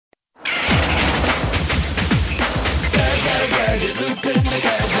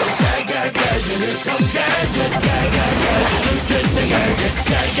comes Gadget, Gadget, the Gadget,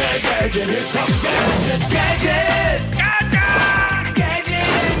 Gadget, Gadget, here comes Gadget, Gadget, Gadget, Gadget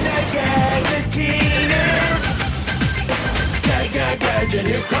and the Gadgetinis. Gadget, Gadget,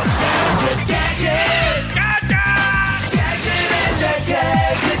 here comes Gadget, Gadget, Gadget, Gadget and the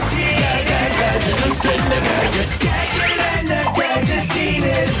Gadgetinis. Gadget, Gadget, the Gadget, Gadget and the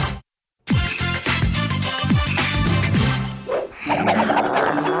Gadgetinis.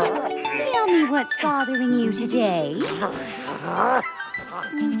 Tell me what's bothering you today.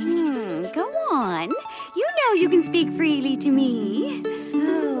 Go on. You know you can speak freely to me.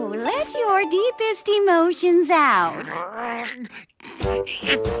 Oh, let your deepest emotions out.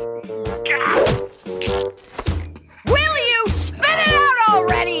 Will you spit it out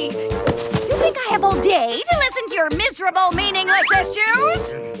already? You think I have all day to listen to your miserable, meaningless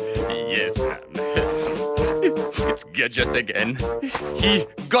issues? Yes, ma'am. It's Gadget again. He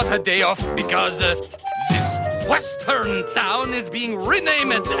got a day off because this western town is being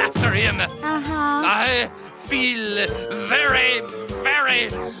renamed after him. I feel very, very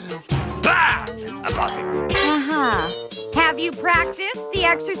bad about it. Have you practiced the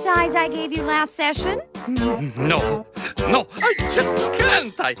exercise I gave you last session? No, I just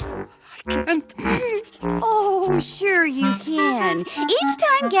can't. I can't. Oh, sure you can. Each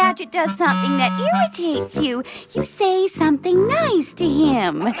time Gadget does something that irritates you, you say something nice to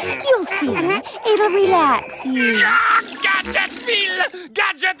him. You'll see. It'll relax you. Gadgetville!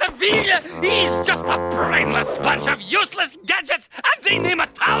 Gadgetville! He's just a brainless bunch of useless gadgets, and they name a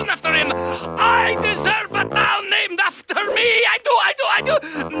town after him! I deserve a town named after me! I do!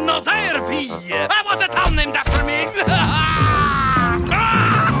 No, Zervi! I want a town named after me!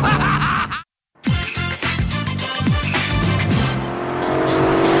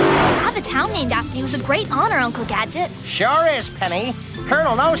 Town named after you is a great honor, Uncle Gadget. Sure is, Penny.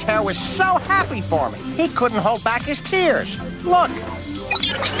 Colonel Nosehair was so happy for me. He couldn't hold back his tears. Look.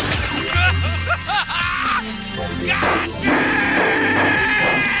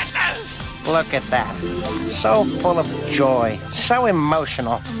 Look at that. So full of joy. So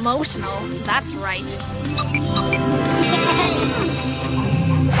emotional. Emotional? That's right.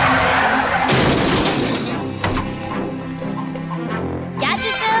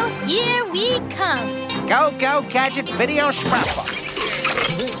 Gadgetville, here we come. Go, Gadget Video Scrapbook.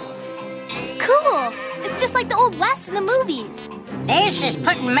 Cool. It's just like the Old West in the movies. This is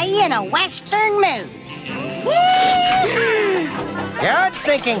putting me in a Western mood. Good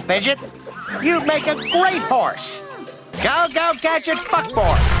thinking, Fidget. You'd make a great horse. Go, Gadget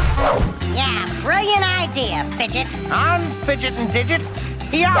Buckboard. Yeah, brilliant idea, Fidget. On Fidget and Digit.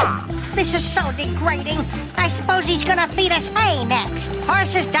 Yeah. This is so degrading. I suppose he's gonna feed us hay next.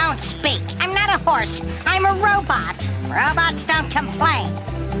 Horses don't speak. I'm not a horse. I'm a robot. Robots don't complain.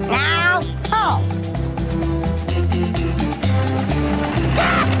 Now, pull.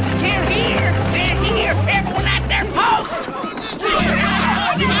 They're here! They're here! Everyone at their post!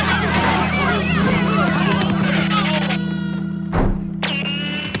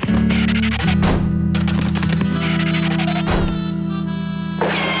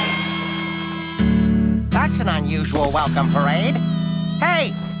 That's an unusual welcome parade.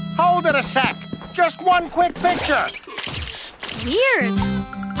 Hey, hold it a sec. Just one quick picture. Weird.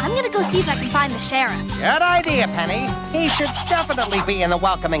 I'm gonna go see if I can find the sheriff. Good idea, Penny. He should definitely be in the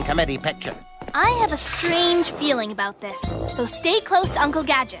welcoming committee picture. I have a strange feeling about this, so stay close to Uncle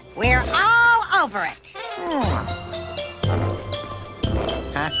Gadget. We're all over it.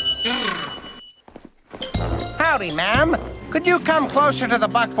 Howdy, ma'am. Could you come closer to the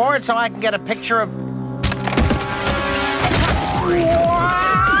buckboard so I can get a picture of...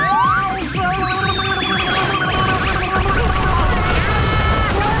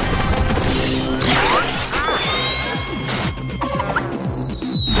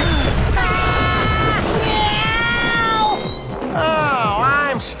 Oh,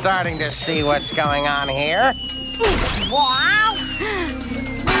 I'm starting to see what's going on here. Wow!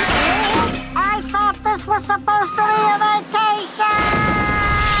 I thought this was supposed to be a vacation!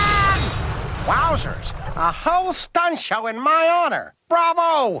 Wowzers! A whole stunt show in my honor.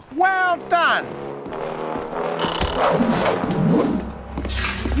 Bravo! Well done!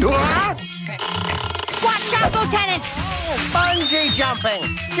 Watch out, Lieutenant! Bungee jumping!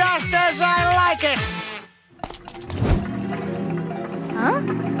 Just as I like it! Huh?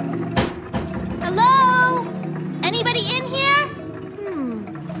 Hello? Anybody in here?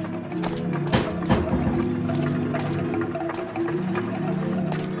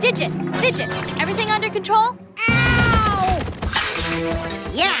 Digit, Fidget, everything under control? Ow!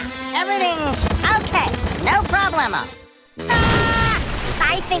 Yeah, everything's okay. No problemo. Ah!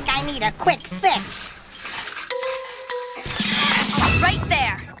 I think I need a quick fix. Right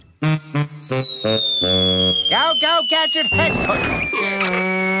there. Go, go, Gadget headquarters.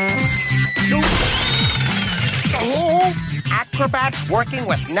 Oh, acrobats working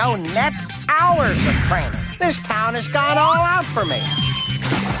with no net, hours of training. This town has gone all out for me.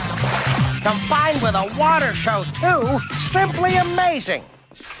 Combined with a water show, too, simply amazing.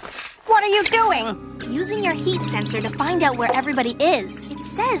 What are you doing? Using your heat sensor to find out where everybody is. It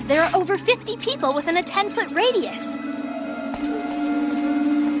says there are over 50 people within a 10-foot radius.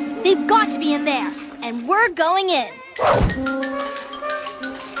 They've got to be in there, and we're going in.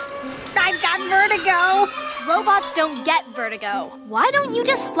 I've got vertigo. Robots don't get vertigo. Why don't you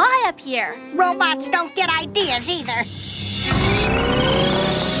just fly up here? Robots don't get ideas either.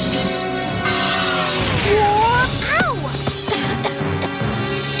 Ow!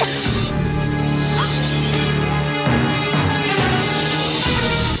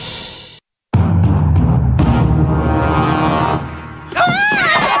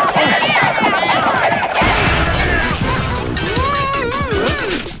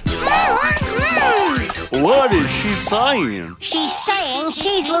 What is she saying? She's saying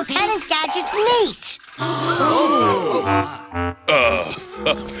she's Lieutenant Gadget's niece.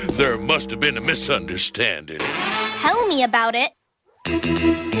 There must have been a misunderstanding. Tell me about it.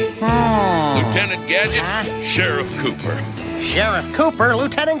 Lieutenant Gadget, Sheriff Cooper. Sheriff Cooper,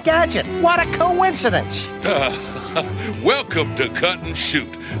 Lieutenant Gadget. What a coincidence. Welcome to Cut and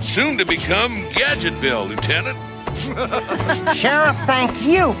Shoot, soon to become Gadgetville, Lieutenant. Sheriff, thank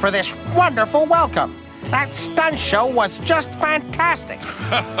you for this wonderful welcome. That stunt show was just fantastic.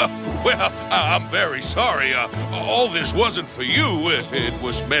 Well, I'm very sorry. All this wasn't for you. It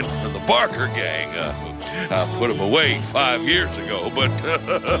was meant for the Barker gang. I put them away 5 years ago, but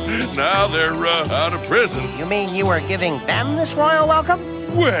now they're out of prison. You mean you were giving them this royal welcome?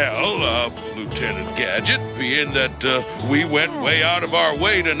 Well, Lieutenant Gadget, being that we went way out of our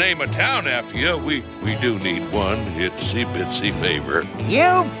way to name a town after you, we do need one itsy-bitsy favor.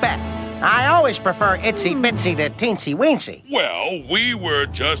 You bet. I always prefer itsy-bitsy to teensy-weensy. Well, we were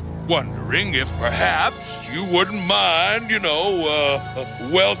just wondering if perhaps you wouldn't mind,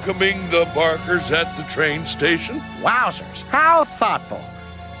 welcoming the Barkers at the train station. Wowzers, how thoughtful.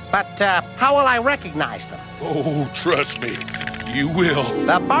 But how will I recognize them? Oh, trust me, you will.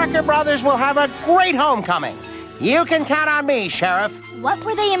 The Barker brothers will have a great homecoming. You can count on me, Sheriff. What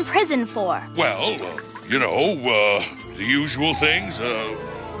were they in prison for? Well, the usual things,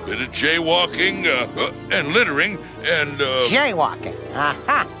 bit of jaywalking, and littering, and, Jaywalking.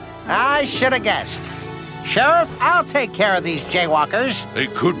 Aha. I should have guessed. Sheriff, I'll take care of these jaywalkers. they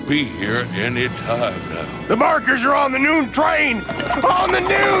could be here any time now. The Barkers are on the noon train! On the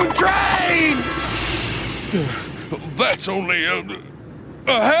noon train! That's only a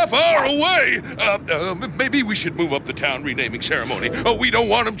half hour away. Maybe we should move up the town renaming ceremony. Oh, we don't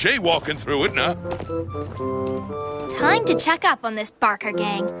want them jaywalking through it now. Time to check up on this Barker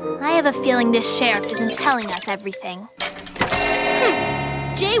gang. I have a feeling this sheriff isn't telling us everything.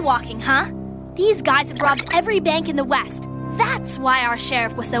 Jaywalking, huh? These guys have robbed every bank in the West. That's why our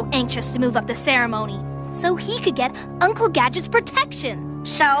sheriff was so anxious to move up the ceremony, so he could get Uncle Gadget's protection.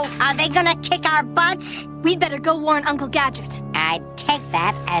 So, are they gonna kick our butts? We'd better go warn Uncle Gadget. I'd take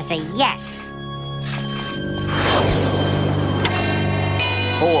that as a yes.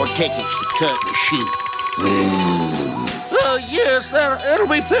 4 tickets to Cut and Shoot. Yes, that'll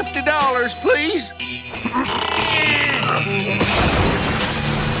be $50, please.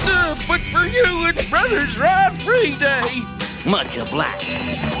 But for you, it's Brothers Ride Free Day. Much obliged.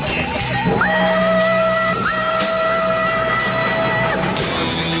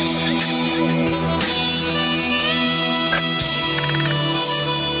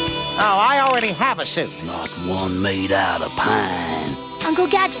 Oh, I already have a suit. Not one made out of pine. Uncle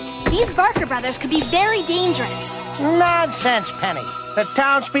Gadget, these Barker brothers could be very dangerous. Nonsense, Penny. The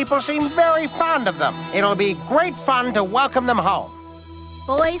townspeople seem very fond of them. It'll be great fun to welcome them home.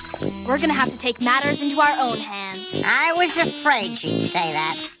 Boys, we're gonna have to take matters into our own hands. I was afraid she'd say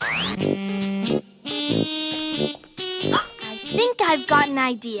that. I think I've got an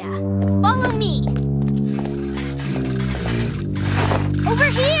idea. Follow me. Over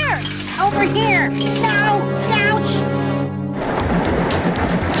here! Over here! No! Ouch!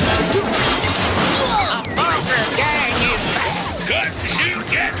 Barker gang is back. Cut and Shoot,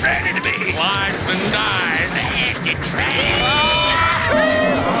 get ready to be. Life and die in the Gadget train.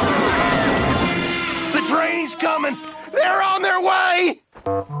 The train's coming. They're on their way.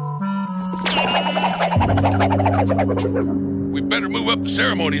 We better move up the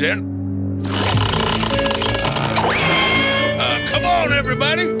ceremony then. Come on,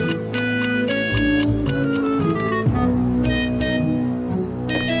 everybody.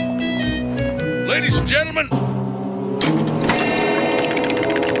 Ladies and gentlemen.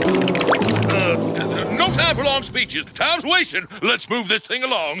 No time for long speeches. Time's wasting. Let's move this thing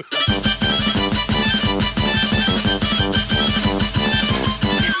along.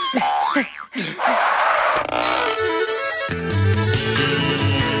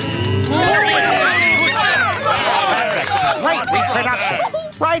 Great reproduction.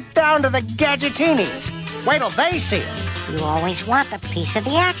 Right down to the Gadgetinis. Wait till they see it. You always want a piece of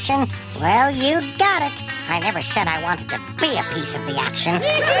the action. Well, you got it. I never said I wanted to be a piece of the action.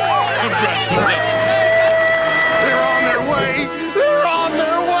 Congratulations. They're on their way. They're on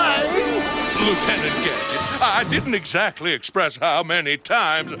their way. Lieutenant Gadget, I didn't exactly express how many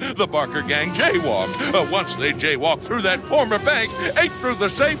times the Barker gang jaywalked. Once they jaywalked through that former bank, ate through the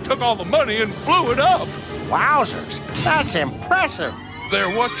safe, took all the money, and blew it up. Wowzers. That's impressive. They're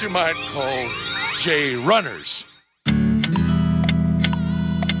what you might call jay runners.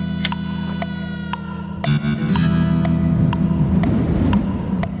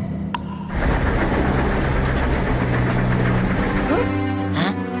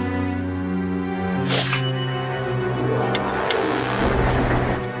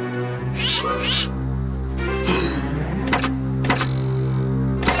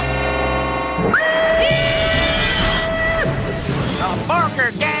 The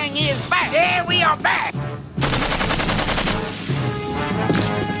Barker gang is back. Yeah, we are back.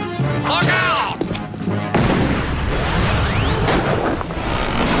 Look out!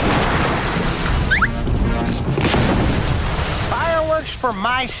 Fireworks for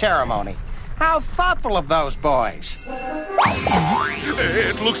my ceremony. How thoughtful of those boys.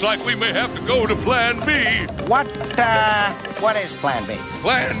 It looks like we may have to go to Plan B. What is Plan B?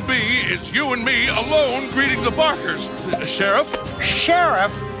 Plan B is you and me alone greeting the Barkers. Sheriff?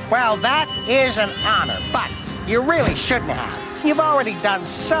 Sheriff? Well, that is an honor, but you really shouldn't have. You've already done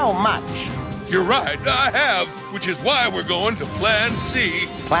so much. You're right, I have, which is why we're going to Plan C.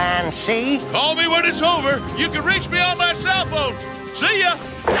 Plan C? Call me when it's over. You can reach me on my cell phone. See ya!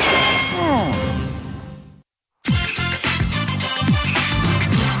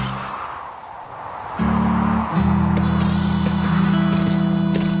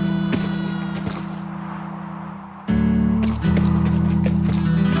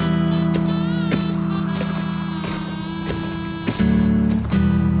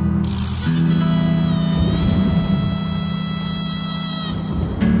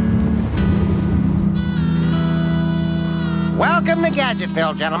 Welcome to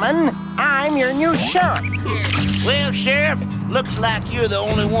Gadgetville, gentlemen. I'm your new sheriff. Well, Sheriff, looks like you're the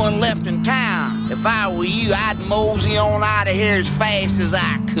only one left in town. If I were you, I'd mosey on out of here as fast as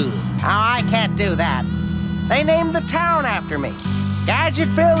I could. Oh, I can't do that. They named the town after me.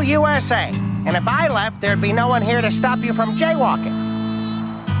 Gadgetville, USA. And if I left, there'd be no one here to stop you from jaywalking.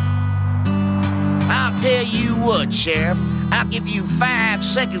 I'll tell you what, Sheriff. I'll give you 5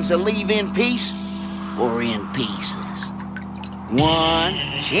 seconds to leave in peace or in pieces.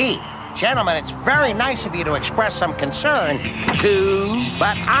 1, Gee, gentlemen, it's very nice of you to express some concern. 2,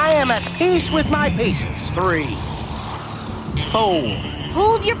 But I am at peace with my pieces. 3, 4,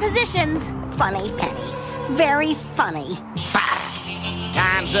 Hold your positions. Funny, Penny. Very funny. 5.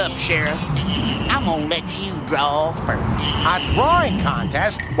 Time's up, Sheriff. I'm gonna let you draw first. A drawing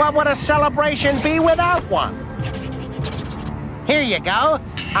contest? What would a celebration be without one? Here you go.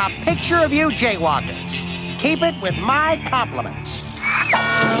 A picture of you jaywalkers. Keep it with my compliments.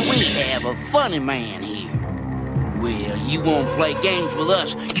 We have a funny man here. Well, you won't play games with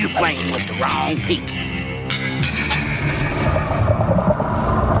us. You're playing with the wrong people.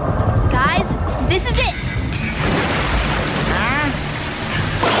 Guys, this is it.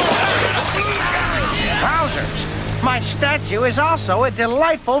 Wowzers! My statue is also a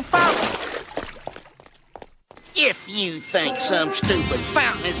delightful fountain. If you think some stupid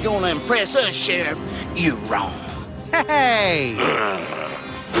fountain is gonna impress us, Sheriff, you're wrong. Hey!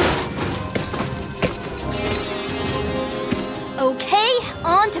 Okay,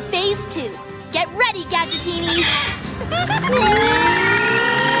 on to phase 2. Get ready, Gadgetinis.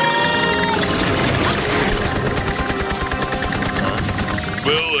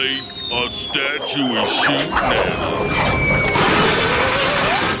 Billy, a statue is sheep now.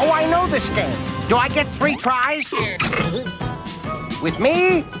 Oh, I know this game. Do I get 3 tries? With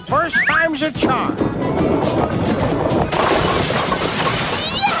me, first time's a charm.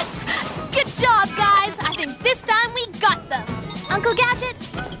 Yes! Good job, guys. I think this time we got them. Uncle Gadget,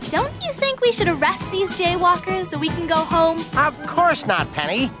 don't you think we should arrest these jaywalkers so we can go home? Of course not,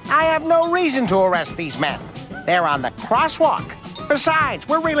 Penny. I have no reason to arrest these men. They're on the crosswalk. Besides,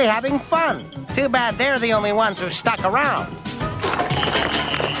 we're really having fun. Too bad they're the only ones who stuck around.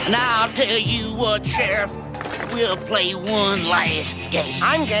 Now I'll tell you what, Sheriff. We'll play one last game.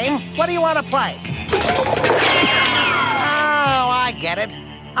 I'm game. What do you want to play? Oh, I get it.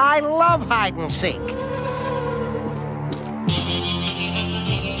 I love hide and seek.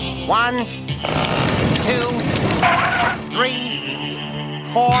 1, 2, 3,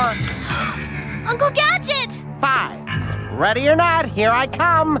 4, Uncle Gadget! 5. Ready or not, here I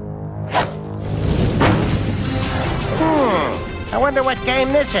come. I wonder what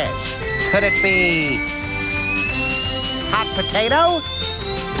game this is. Could it be hot potato?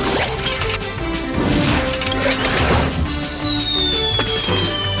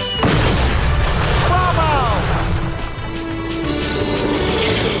 Bravo!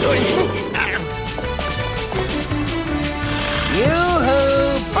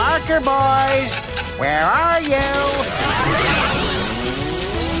 Yoo-hoo, Barker boys! Where are you?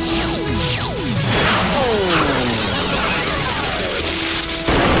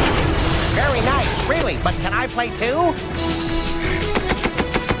 Very nice, really, but can I play too?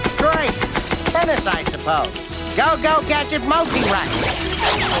 Great! Tennis, I suppose. Go, go, Gadget multi-racket!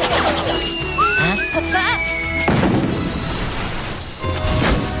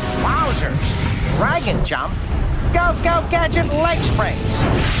 Wowzers! Dragon jump? Go, go, Gadget leg springs!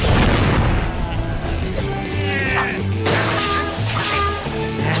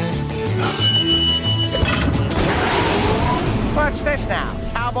 What's this now?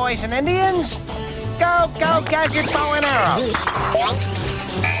 Cowboys and Indians? Go, go, Gadget bow and arrow!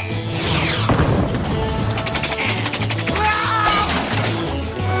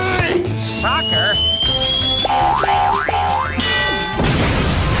 Soccer?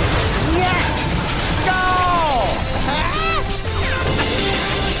 Yes! Go!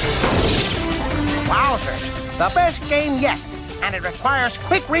 Wowzers! The best game yet, and it requires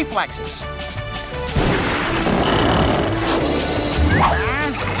quick reflexes.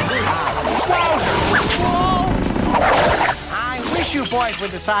 Wowzers! I wish you boys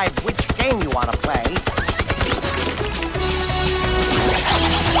would decide which game you want to play.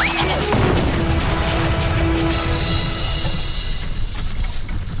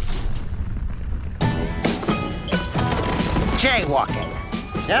 Jaywalking.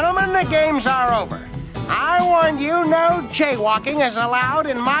 Gentlemen, the games are over. I warn you, no jaywalking is allowed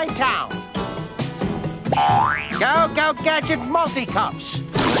in my town. Go, go, Gadget multi-cuffs.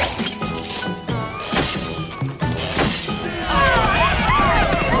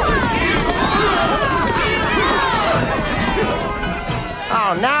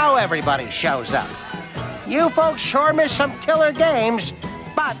 Oh, now everybody shows up. You folks sure missed some killer games,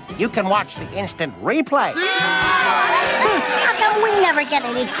 but you can watch the instant replay. How come we never get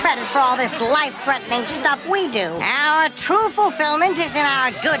any credit for all this life-threatening stuff we do? Our true fulfillment is in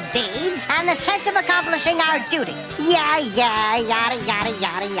our good deeds and the sense of accomplishing our duty. Yeah, yada, yada,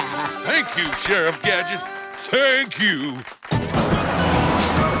 yada, yada. Thank you, Sheriff Gadget. Thank you.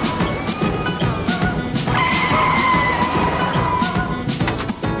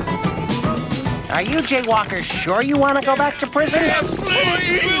 Are you jaywalkers sure you want to go back to prison? Yes,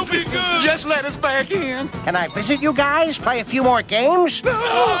 please. We'll be good. Just let us back in. Can I visit you guys? Play a few more games?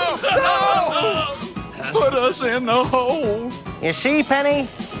 No! Put us in the hole. You see, Penny?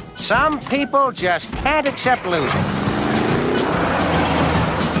 Some people just can't accept losing.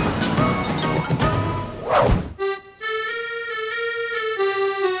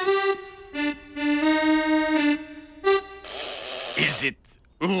 Is it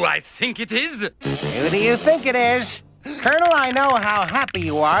who I think it is? Who do you think it is? Colonel, I know how happy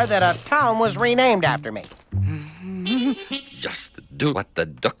you are that a town was renamed after me. Just do what the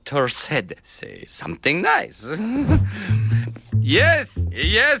doctor said. Say something nice. Yes,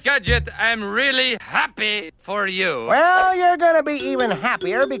 Gadget, I'm really happy for you. Well, you're gonna be even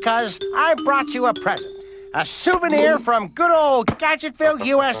happier because I brought you a present. A souvenir from good old Gadgetville,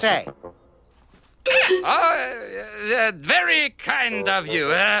 USA. Very kind of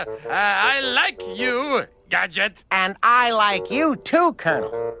you. I like you, Gadget. And I like you too,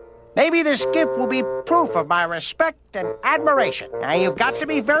 Colonel. Maybe this gift will be proof of my respect and admiration. Now, you've got to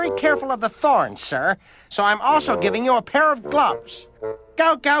be very careful of the thorns, sir. So I'm also giving you a pair of gloves.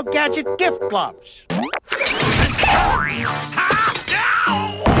 Go, go, Gadget gift gloves.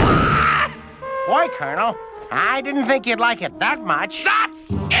 Boy, Colonel, I didn't think you'd like it that much. That's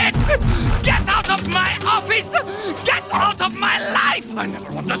it! Get out of my office! Get out of my life! I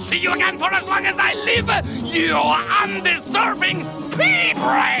never want to see you again for as long as I live! You undeserving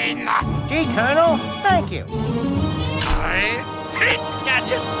pea-brain! Gee, Colonel, thank you. I hate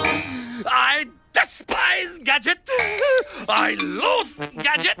Gadget! I despise Gadget! I loathe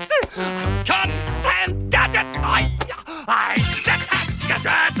Gadget. I'm